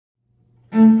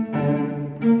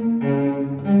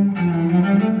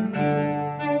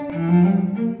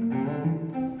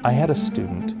I had a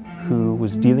student who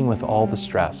was dealing with all the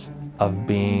stress of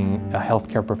being a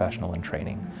healthcare professional in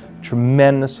training.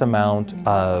 Tremendous amount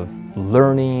of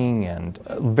learning and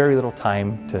very little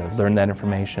time to learn that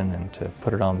information and to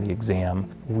put it on the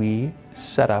exam. We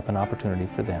set up an opportunity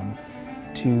for them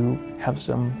to have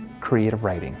some creative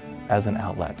writing as an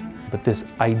outlet. But this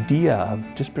idea of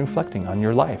just reflecting on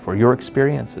your life or your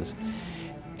experiences.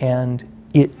 And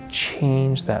it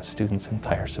changed that student's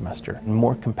entire semester.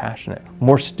 More compassionate,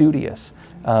 more studious,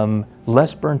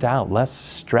 less burnt out, less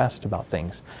stressed about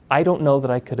things. I don't know that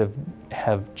I could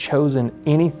have chosen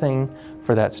anything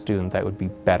for that student that would be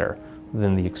better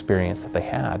than the experience that they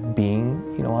had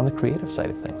being, on the creative side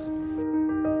of things.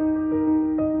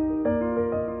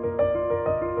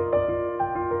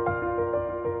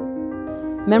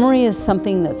 Memory is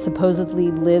something that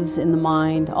supposedly lives in the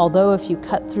mind, although if you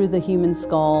cut through the human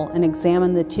skull and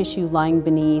examine the tissue lying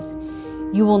beneath,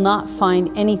 you will not find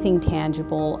anything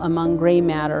tangible among gray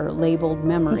matter labeled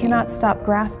memory. He cannot stop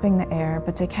grasping the air,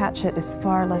 but to catch it is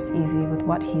far less easy with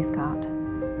what he's got.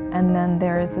 And then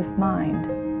there is this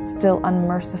mind, still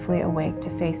unmercifully awake to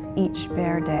face each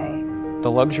bare day.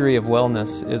 The luxury of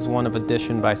wellness is one of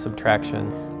addition by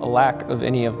subtraction, a lack of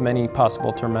any of many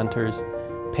possible tormentors.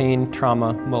 Pain,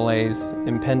 trauma, malaise,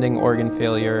 impending organ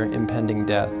failure, impending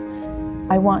death.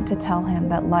 I want to tell him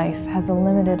that life has a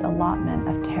limited allotment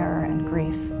of terror and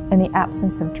grief. In the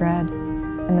absence of dread,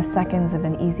 in the seconds of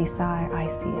an easy sigh, I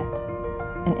see it,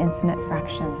 an infinite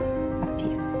fraction of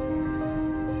peace.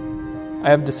 I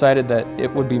have decided that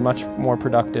it would be much more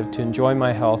productive to enjoy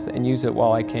my health and use it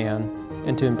while I can,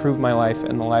 and to improve my life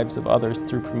and the lives of others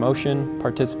through promotion,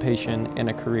 participation, and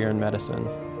a career in medicine.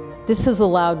 This has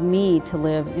allowed me to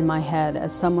live in my head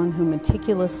as someone who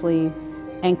meticulously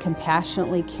and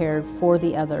compassionately cared for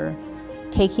the other,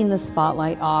 taking the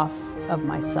spotlight off of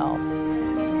myself.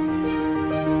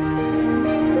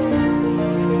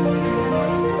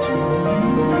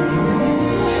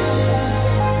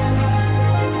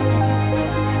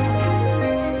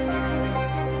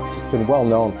 It's been well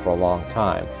known for a long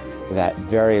time that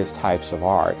various types of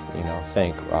art,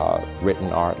 think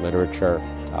written art, literature,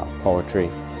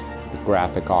 poetry, the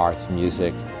graphic arts,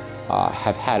 music,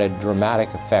 have had a dramatic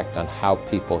effect on how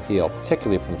people heal,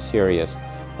 particularly from serious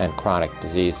and chronic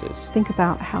diseases. Think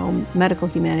about how medical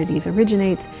humanities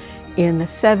originates in the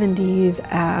 70s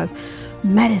as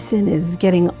medicine is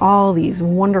getting all these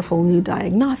wonderful new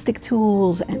diagnostic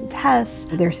tools and tests.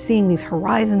 They're seeing these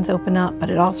horizons open up,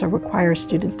 but it also requires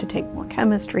students to take more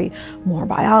chemistry, more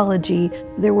biology.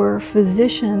 There were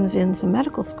physicians in some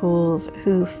medical schools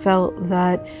who felt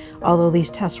that although these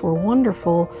tests were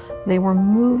wonderful, they were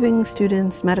moving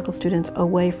students, medical students,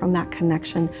 away from that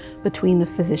connection between the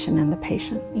physician and the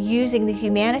patient. Using the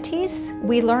humanities,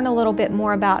 we learn a little bit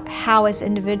more about how as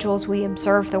individuals we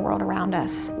observe the world around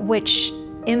us, which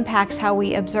impacts how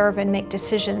we observe and make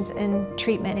decisions in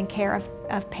treatment and care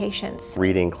of patients.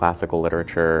 Reading classical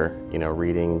literature,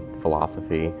 reading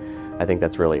philosophy, I think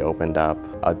that's really opened up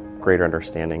a greater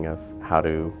understanding of how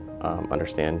to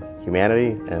understand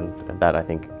humanity, and that I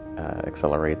think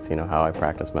accelerates, how I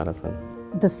practice medicine.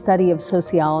 The study of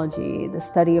sociology, the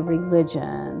study of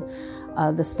religion,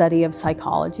 the study of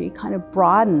psychology kind of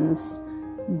broadens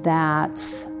that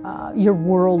your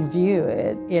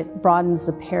worldview. It broadens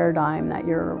the paradigm that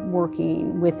you're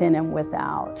working within and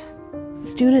without.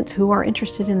 Students who are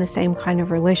interested in the same kind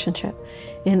of relationship,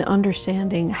 in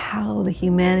understanding how the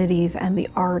humanities and the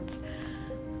arts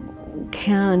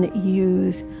can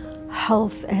use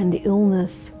health and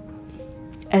illness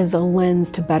as a lens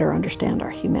to better understand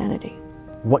our humanity.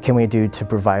 What can we do to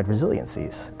provide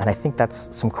resiliencies? And I think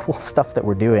that's some cool stuff that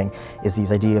we're doing, is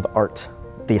this idea of art,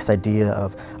 this idea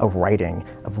of writing,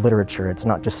 of literature. It's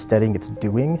not just studying, it's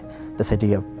doing. This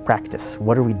idea of practice.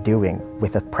 What are we doing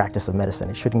with the practice of medicine?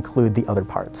 It should include the other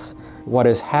parts. What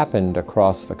has happened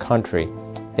across the country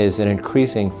is an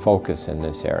increasing focus in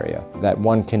this area, that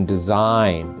one can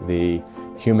design the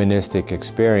humanistic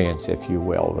experience, if you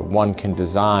will, that one can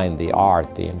design the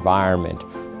art, the environment,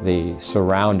 the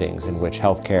surroundings in which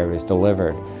healthcare is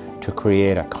delivered to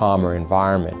create a calmer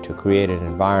environment, to create an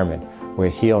environment where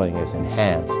healing is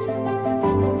enhanced.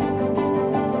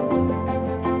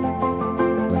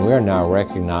 And we are now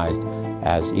recognized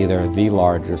as either the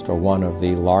largest or one of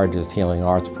the largest healing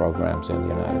arts programs in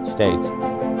the United States.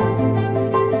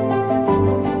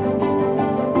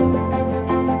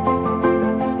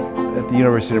 At the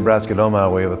University of Nebraska at Omaha,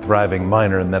 we have a thriving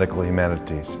minor in medical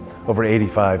humanities, over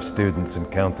 85 students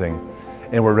and counting,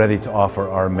 and we're ready to offer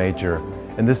our major.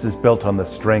 And this is built on the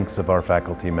strengths of our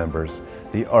faculty members,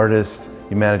 the artists,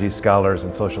 humanities scholars,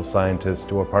 and social scientists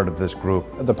who are part of this group.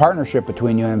 The partnership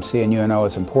between UNMC and UNO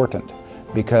is important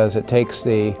because it takes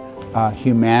the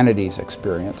humanities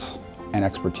experience and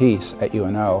expertise at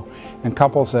UNO and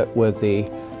couples it with the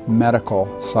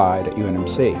medical side at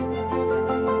UNMC.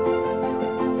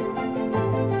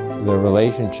 The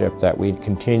relationship that we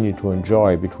continue to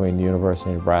enjoy between the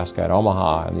University of Nebraska at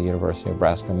Omaha and the University of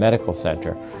Nebraska Medical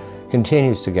Center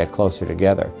continues to get closer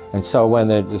together. And so when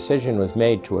the decision was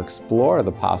made to explore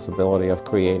the possibility of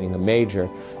creating a major,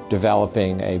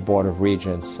 developing a Board of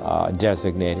Regents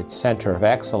designated center of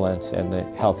excellence in the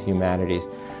health humanities,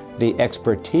 the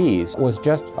expertise was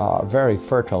just very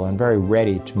fertile and very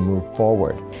ready to move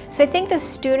forward. So I think the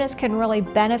students can really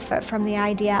benefit from the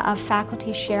idea of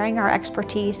faculty sharing our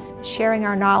expertise, sharing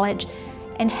our knowledge,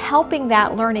 and helping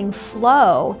that learning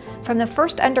flow from the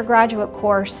first undergraduate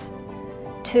course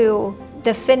to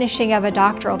the finishing of a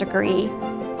doctoral degree.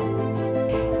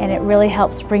 And it really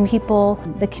helps bring people,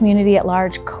 the community at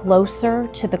large, closer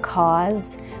to the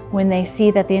cause when they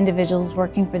see that the individuals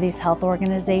working for these health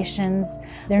organizations,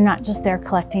 they're not just there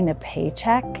collecting a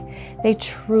paycheck, they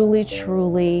truly,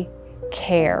 truly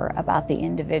care about the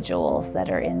individuals that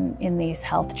are in these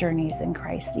health journeys and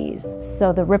crises.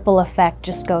 So the ripple effect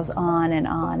just goes on and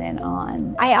on and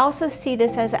on. I also see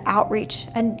this as outreach,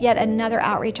 and yet another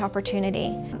outreach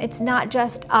opportunity. It's not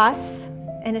just us,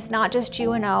 and it's not just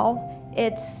UNO,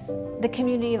 it's the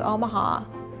community of Omaha,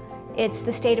 it's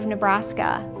the state of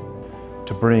Nebraska.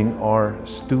 To bring our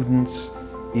students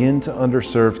into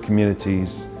underserved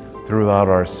communities throughout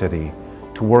our city,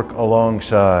 to work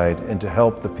alongside and to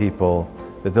help the people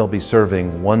that they'll be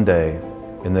serving one day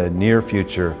in the near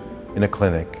future in a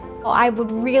clinic. I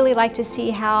would really like to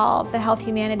see how the Health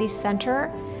Humanities Center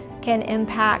can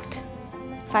impact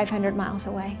 500 miles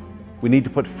away. We need to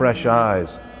put fresh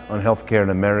eyes on healthcare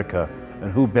in America,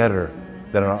 and who better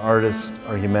than our artists,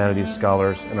 our humanities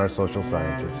scholars, and our social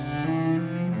scientists.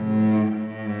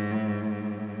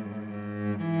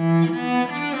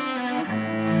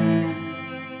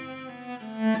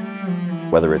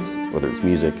 Whether it's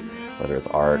music, whether it's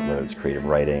art, whether it's creative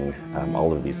writing,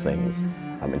 all of these things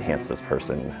enhance this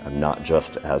person, not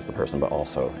just as the person, but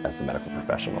also as the medical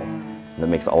professional. And that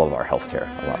makes all of our healthcare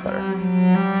a lot better.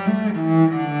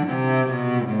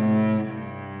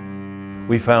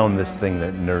 We found this thing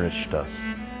that nourished us,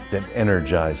 that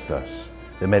energized us,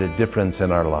 that made a difference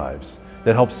in our lives,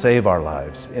 that helped save our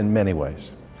lives in many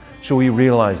ways. So we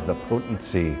realize the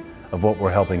potency of what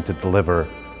we're helping to deliver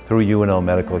through UNO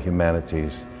Medical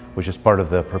Humanities, which is part of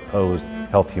the proposed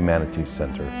Health Humanities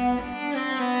Center.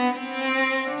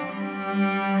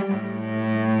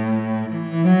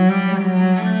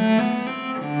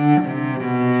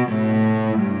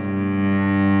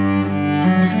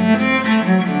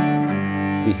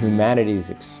 The humanities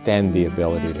extend the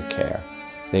ability to care.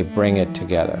 They bring it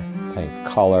together. Think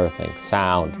color, think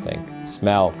sound, think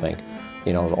smell, think,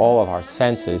 all of our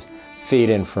senses feed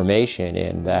information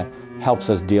in that helps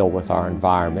us deal with our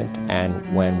environment,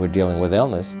 and when we're dealing with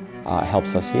illness,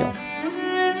 helps us heal.